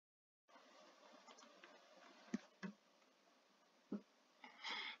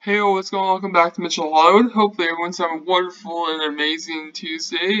Hey, what's going on? Welcome back to Mitchell Hollywood. Hopefully everyone's having a wonderful and amazing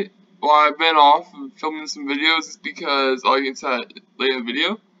Tuesday. While I've been off of filming some videos, it's because I'll get to that later in the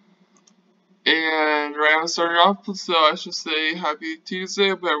video. And right now I'm starting off, so I should say happy Tuesday.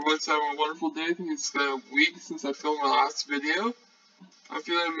 Hope everyone's having a wonderful day. I think it's been a week since I filmed my last video. I'm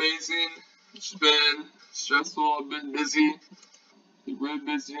feeling amazing. It's been stressful, I've been busy, really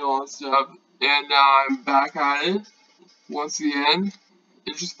busy, a lot of stuff. And now I'm back at it once again.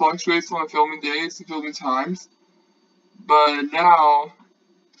 It just fluctuates on my filming days and filming times. But now,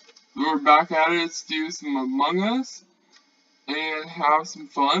 we're back at it to do some Among Us and have some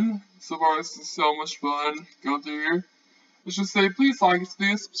fun. So far, this is so much fun going through here. Let's just say, please like this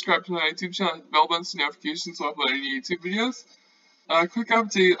video, subscribe to my YouTube channel, hit the bell button so notifications so I upload any YouTube videos. Quick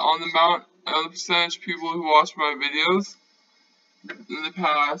update on the amount of the percentage of people who watch my videos in the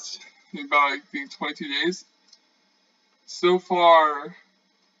past, about I think 22 days. So far,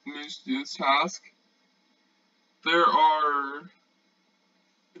 let me just do this task. There are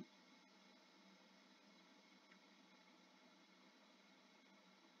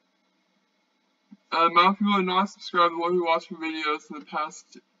the amount of people who have not subscribed or who watched my videos in the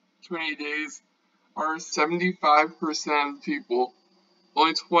past 28 days are 75% of people.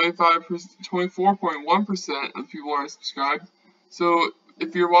 Only 24.1% of people are subscribed. So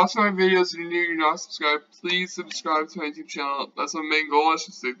if you're watching my videos and you're not subscribed, please subscribe to my YouTube channel. That's my main goal. I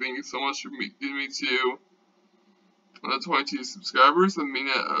should say thank you so much for getting me to 22 subscribers. I mean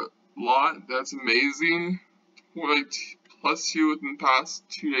it a lot. That's amazing. Like plus 2 within the past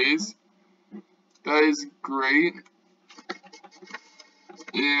 2 days. That is great.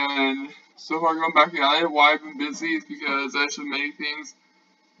 And so far going back at it, why I've been busy is because I should many things.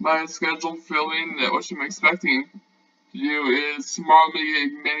 My scheduled filming, that what I'm expecting to do is tomorrow I'm going to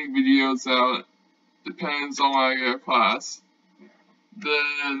get many videos out. Depends on when I get a class.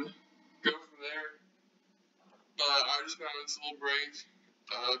 Then go from there. But I just been on this little break.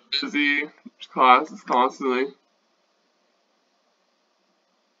 Busy classes constantly.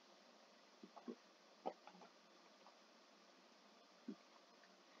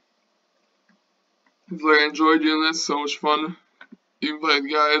 So I enjoy doing this, so much fun. Even playing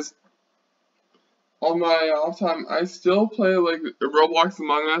with guys. On my off time, I still play like Roblox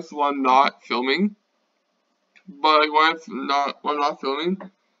Among Us while I'm not filming. But like, when I'm not filming,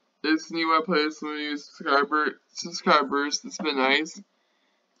 it's new. I play with some new subscribers. It's been nice.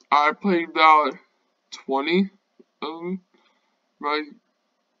 I played about 20 of them. Right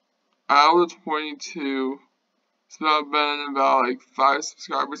out of 22, it's been about like 5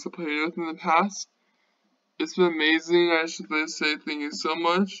 subscribers I played with in the past. It's been amazing. I should say thank you so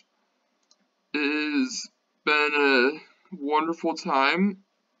much. It has been a wonderful time.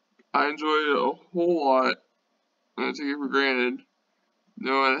 I enjoyed it a whole lot. I don't take it for granted.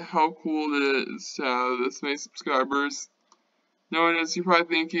 Knowing how cool it is to have this many subscribers. Knowing this, you're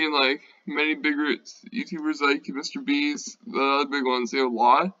probably thinking like many bigger YouTubers like Mr. Beast, the other big ones, they have a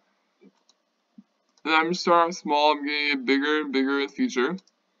lot. And I'm just starting off small, I'm getting it bigger and bigger in the future.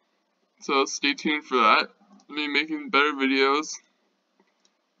 So stay tuned for that. I'll be making better videos.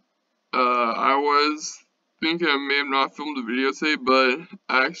 I was thinking I may have not filmed a video today, but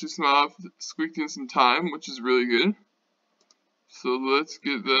I actually somehow squeaked in some time, which is really good. So let's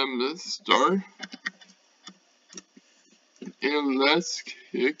get them to start. And let's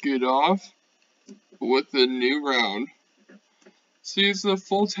kick it off with the new round. So it's a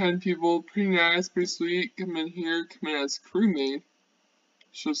full 10 people, pretty nice, pretty sweet. Come in here, come in as crewmate.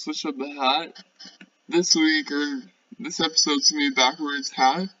 Should switch up the hat. This week, or this episode's gonna be backwards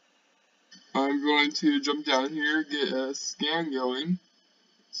hat. I'm going to jump down here, get a scan going.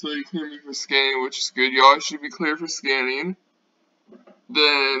 So you can hear me for scanning, which is good. Y'all should be clear for scanning.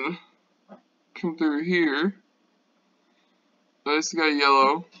 Then, come through here. I just got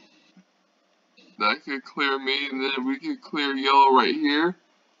yellow. That could clear me, and then we could clear yellow right here,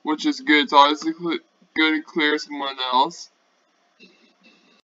 which is good. It's always good to clear someone else.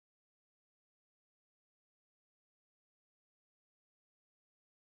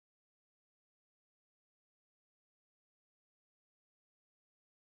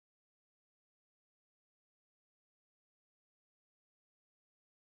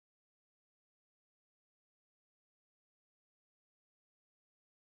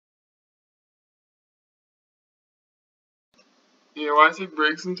 You know, when I take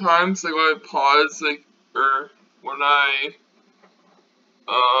breaks sometimes, like when I pause, like, or when I,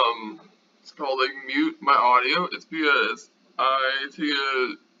 it's called like mute my audio, it's because I take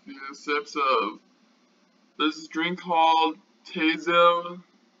a few sips of this drink called Tazo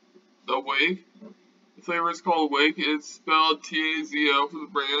Awake. The flavor is called Awake. It's spelled T-A-Z-O for the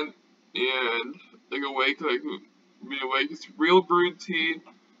brand, and like awake, like being awake. It's real brewed tea,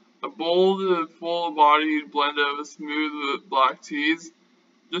 a bold and full-bodied blend of smooth black teas.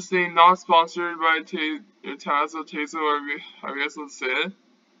 Just saying, not sponsored by Tazo, or I guess let's say it.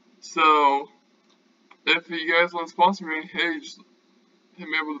 So, if you guys want to sponsor me, hey, just hit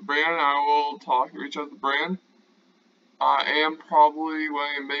me up with the brand, and I will reach out to the brand. I am probably when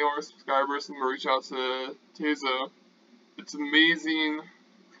I get many more subscribers, I'm gonna reach out to Tazo. It's amazing,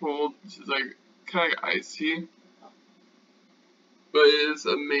 cold, it's like kind of like iced tea, but it is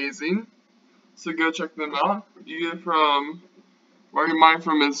amazing. So go check them out. You get it from, where I get mine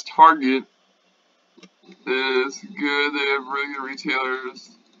from is Target. It's good. They have really good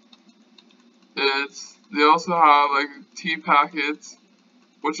retailers. They also have like tea packets,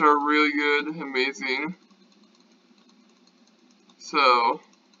 which are really good, amazing. So,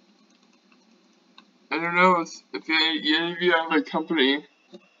 I don't know if any of you have a company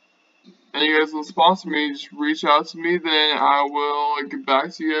and you guys will sponsor me, just reach out to me, then I will get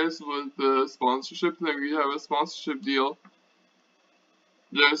back to you guys with the sponsorship. Then we have a sponsorship deal.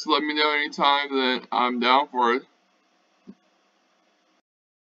 Just let me know anytime that I'm down for it.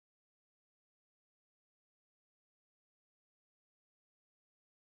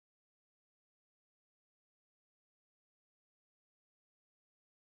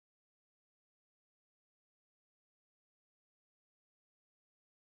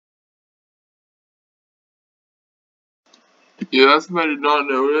 Yeah, that's something I did not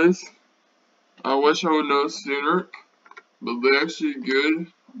notice. I wish I would know sooner, but they're actually good.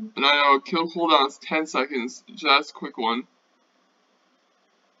 And I know kill cooldown is 10 seconds, just a quick one.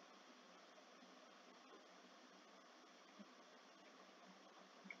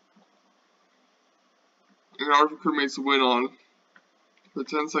 And our crewmates win on the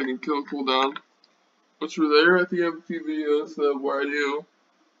 10-second kill cooldown. Which were there, I think I have a few videos where I do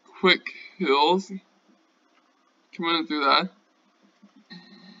quick kills. Coming through that.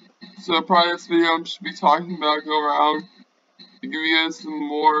 So probably this video I'm just be talking about, go around to give you guys some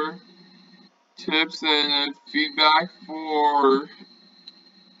more tips and feedback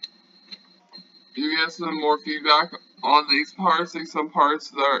give you guys some more feedback on these parts, like some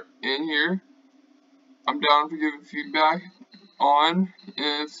parts that are in here. I'm down for giving feedback on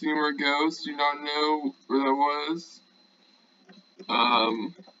and seeing where it goes. Do not know where that was.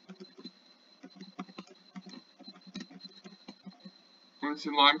 I'm see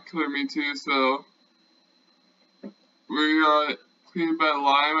lime clear me too, so we got cleaned by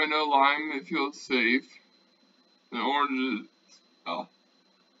lime. I know lime, it feels safe. And orange is, oh, I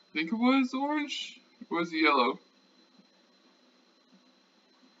think it was orange, or was it yellow?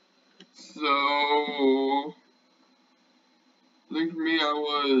 So, I think for me I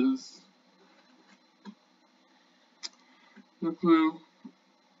was, no clue.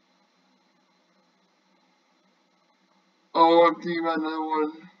 Oh, I'm thinking about another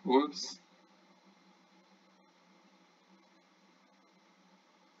one. Whoops.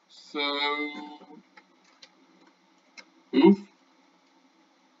 So, oof.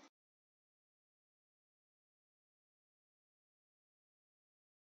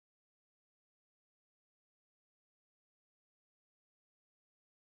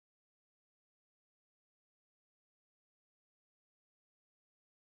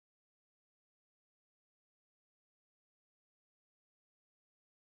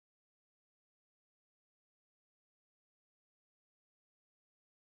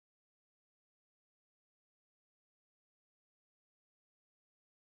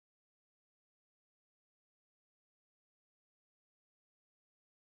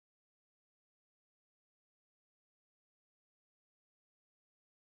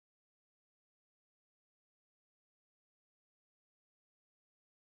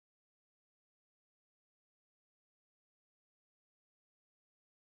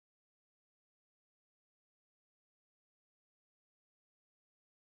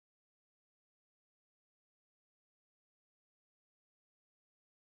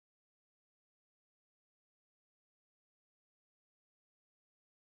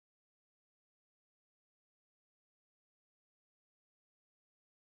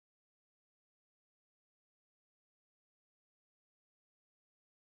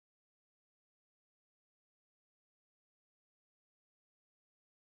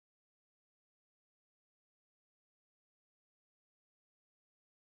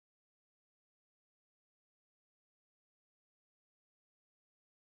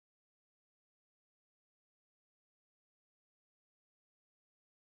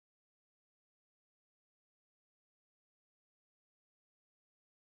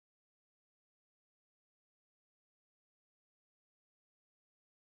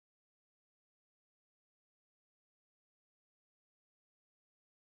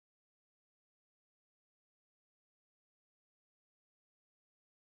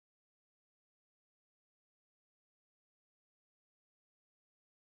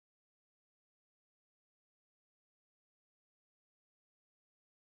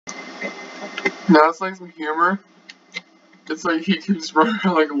 Now it's like some humor. It's like he keeps running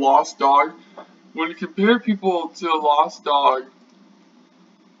around like a lost dog. When you compare people to a lost dog,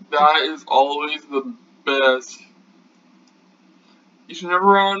 that is always the best. You should never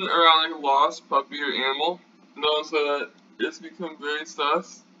run around like a lost puppy or animal. Notice that it's become very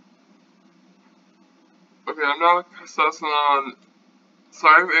sus. Okay, I'm not sussing on.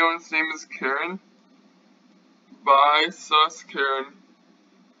 Sorry if anyone's name is Karen. Bye, sus Karen.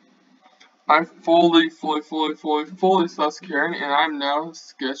 I fully sus Karen, and I'm now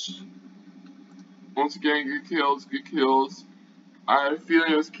sketched. Once again, good kills, good kills. I had a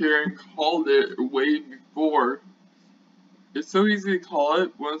feeling it was Karen called it way before. It's so easy to call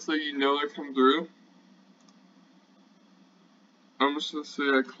it once like you know they're coming through. I'm just gonna say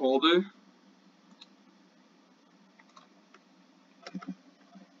I called it.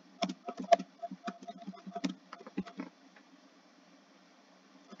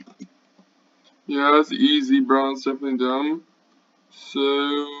 Yeah, that's easy. Brown's definitely dumb. So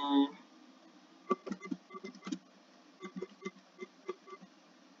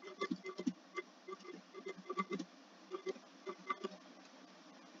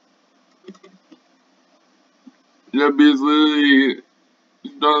yeah, B is literally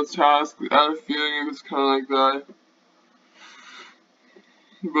done his task. I had a feeling it was kind of like that.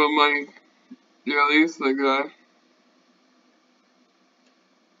 But like, yeah, at least like that.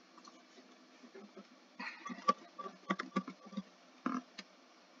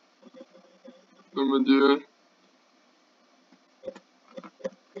 I'm gonna do it.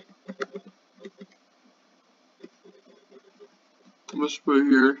 I'm gonna just put it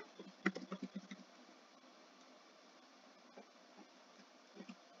here.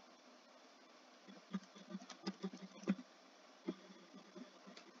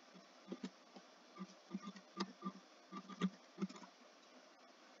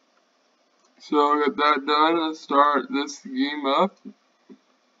 So I got that done. Let's start this game up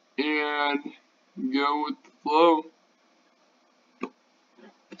and go with the flow.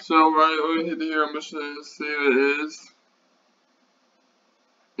 So right over here, I'm just gonna say it is,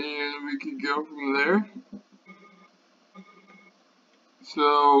 and we can go from there.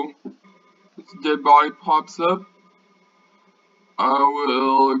 So if the dead body pops up, I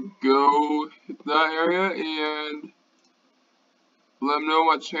will go hit that area and let them know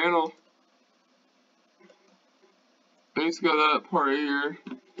my channel. I just got that part right here.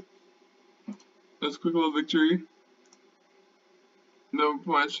 That's a quick little victory. No, put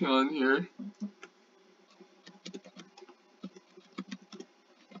my channel in here.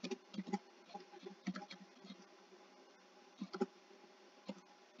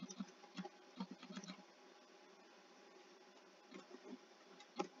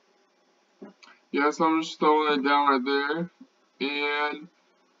 Yeah, so I'm just throwing that down right there. And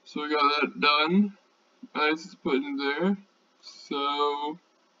so we got that done. I just put it in there. So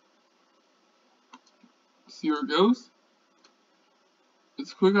see where it goes.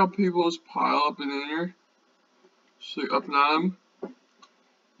 It's quick how people just pile up in there. Just like up and at them.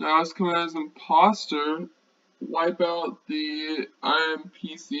 Now let's come as imposter. Wipe out the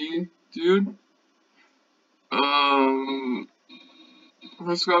IMPC dude.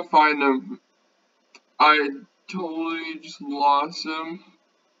 First gotta find him. I totally just lost him.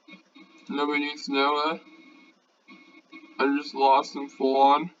 Nobody needs to know that. I just lost him full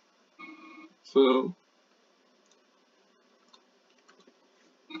on. So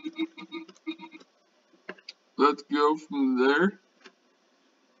let's go from there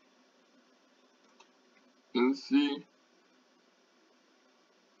and see.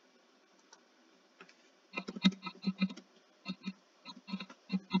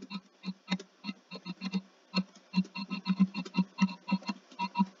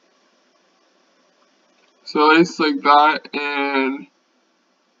 So it's like that, and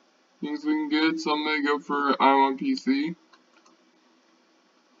things looking good. So I'm gonna go for I'm on PC.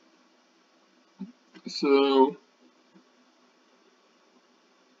 So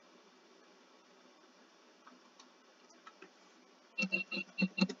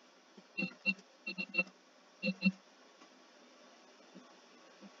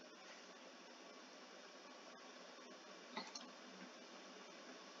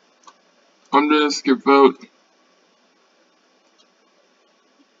I'm gonna skip vote.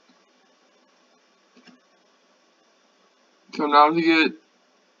 So now to get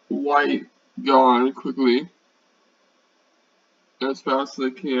white gone quickly as fast as I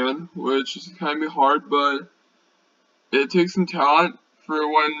can, which is kind of hard, but it takes some talent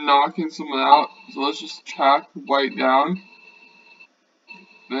for when knocking someone out. So let's just track white down,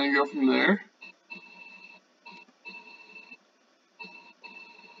 then go from there.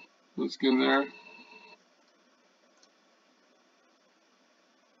 Let's get in there.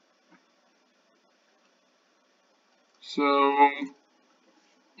 So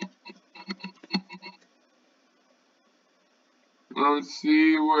let's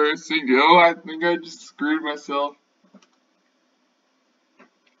see where it's to go. I think I just screwed myself.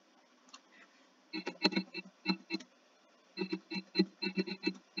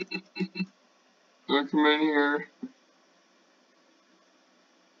 I'll come in here.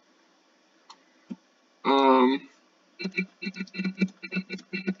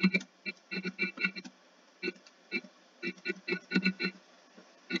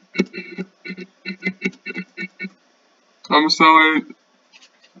 I'm sorry.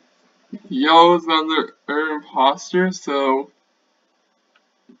 Yellow's another imposter, so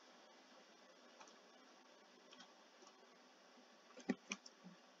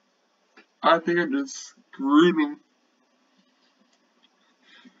I think I just screwed him.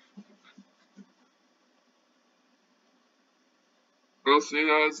 We'll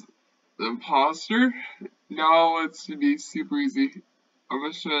see as the imposter. Now it's to be super easy.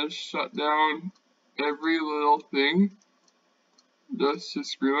 I'm just gonna shut down every little thing just to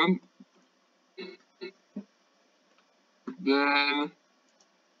screw him. Then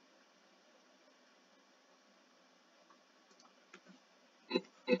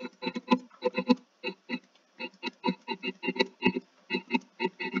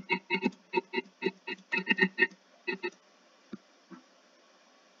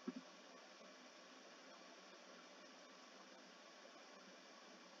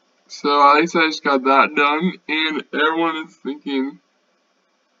so at least I just got that done, and everyone is thinking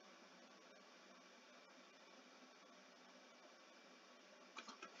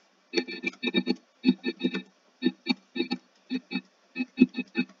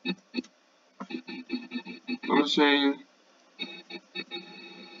I'm saying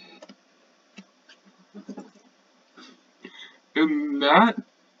in that.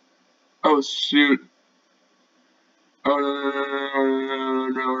 Oh shoot.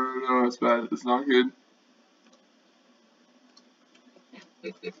 Oh no, that's bad. It's not good.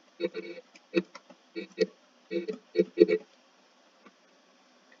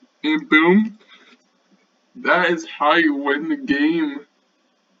 And boom. That is how you win the game.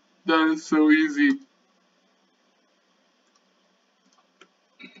 That is so easy.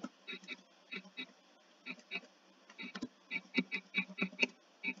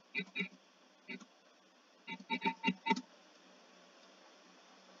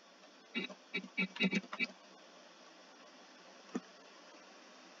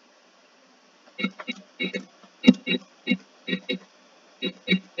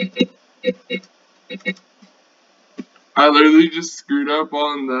 I literally just screwed up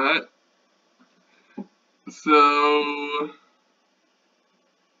on that. So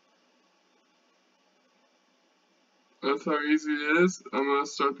that's how easy it is. I'm gonna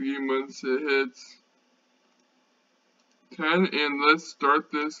start the game once it hits 10, and let's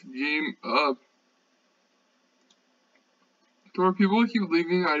start this game up. So people keep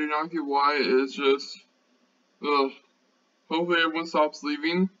leaving, I do not get why. It's just, ugh. Hopefully everyone stops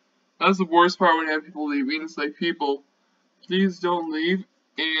leaving. That's the worst part when you have people leaving. It's like, people, please don't leave,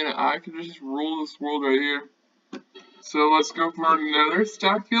 and I can just rule this world right here. So let's go for another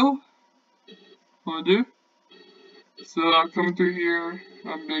stack kill. Wanna do? So I'm coming through here.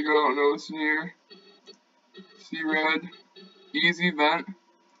 I'm big, I don't know what's in here. See red. Easy vent.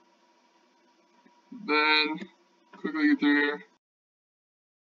 Then quickly get through here.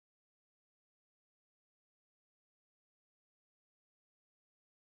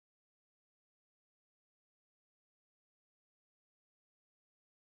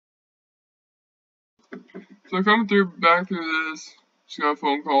 So coming through back through this. Just got a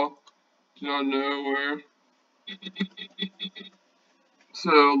phone call. Do not know where.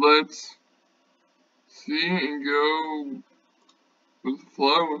 So let's see and go with the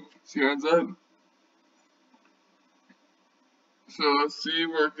flow. See how it's at. So let's see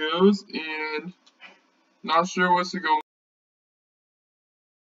where it goes, and not sure what's to go.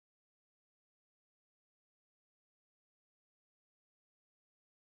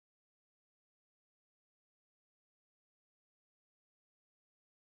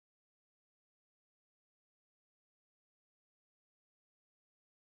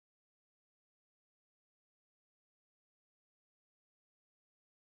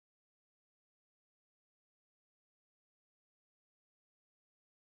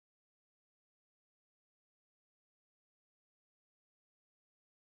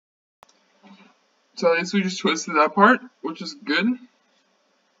 So at least we just twisted that part, which is good.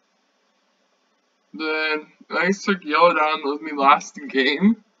 Then I guess took yellow down with me last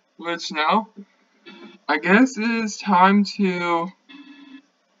game, which now I guess it is time to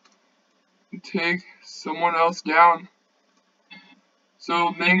take someone else down.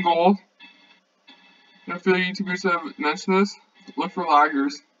 So, main goal, I feel like YouTubers have mentioned this, look for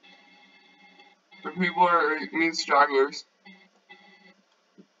laggers. Or people are, mean stragglers.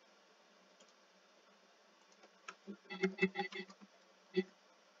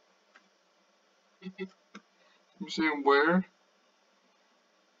 I'm saying where?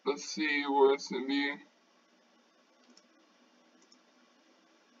 Let's see where it's gonna be.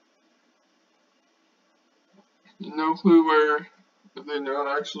 No clue where, if they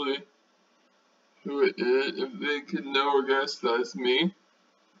know actually who it is, if they could know or guess that it's me.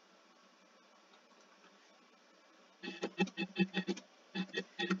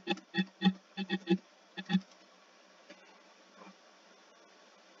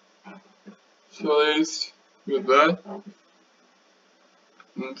 So at least with that,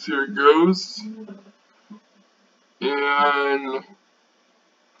 let's see how it goes. And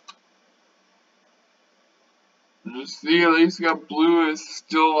just see, at least we got Blue is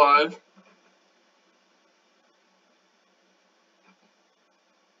still alive.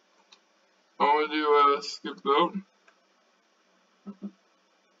 I'm gonna do a skip vote.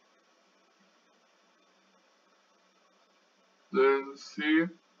 Then see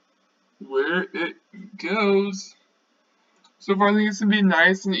where it goes. So far I think it's gonna be a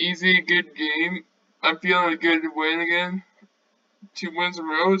nice and easy, good game. I'm feeling a good win again. 2 wins in a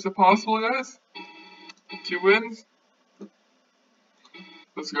row, is it possible, guys? 2 wins?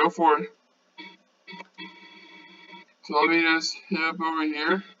 Let's go for it. So let me just hit up over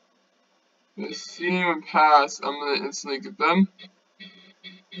here. Just see anyone pass, I'm gonna instantly get them.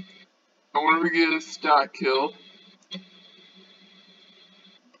 I wonder if we get a stat kill.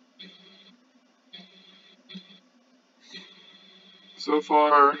 So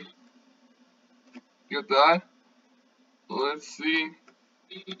far, get that. Let's see.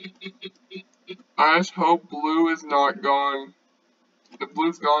 I just hope Blue is not gone. If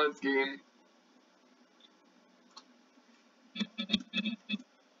Blue's gone, it's game.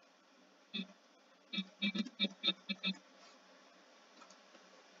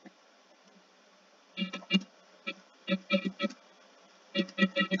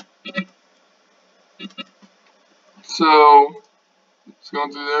 So, it's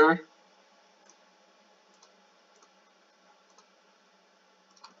going through there.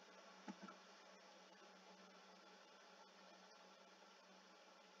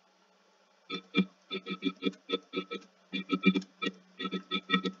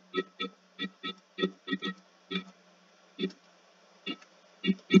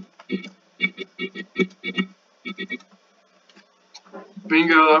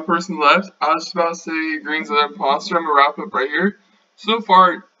 Bingo, that person left. I was just about to say Green's an imposter. I'm gonna wrap up right here. So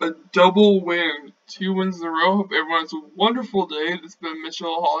far, a double win. 2 wins in a row. Hope everyone has a wonderful day. This has been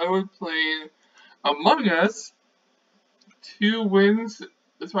Mitchell Hollywood playing Among Us. 2 wins.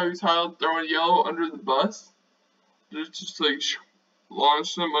 That's why we titled Throwing Yellow Under the Bus. Just like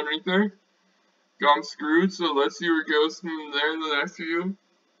launch them underneath there. Got them screwed, so let's see where it goes from there in the next few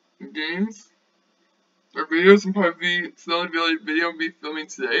games. Our videos will probably be, the only video I'll be filming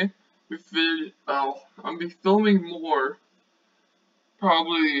today. I'll be filming more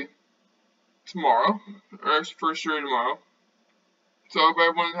probably tomorrow, or for sure tomorrow. So I hope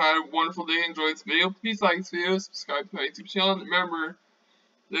everyone had a wonderful day, enjoyed this video. Please like this video, subscribe to my YouTube channel, and remember,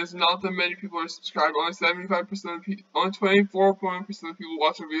 there's not that many people are subscribed. Only 75% of people, only 24.1% of people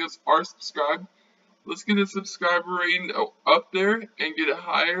watching videos are subscribed. Let's get the subscriber rating up there and get it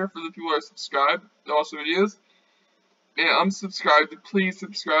higher for the people who are subscribed to watch the videos. And unsubscribed, please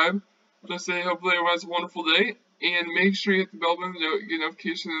subscribe. Just say hopefully everyone has a wonderful day. And make sure you hit the bell button to get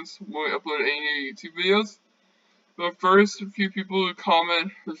notifications when we upload any new YouTube videos. The first two people who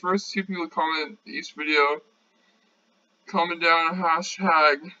comment each video, comment down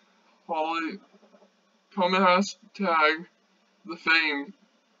hashtag the fame.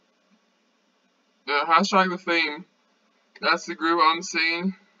 Hashtag the fame. That's the group I'm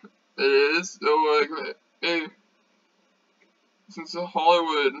saying it is. So hey, since the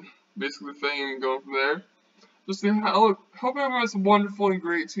Hollywood basically fame going from there. Just hope everyone has a wonderful and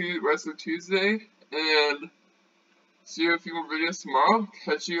great rest of Tuesday, and see you in a few more videos tomorrow.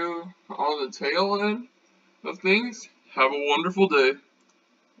 Catch you on the tail end of things. Have a wonderful day.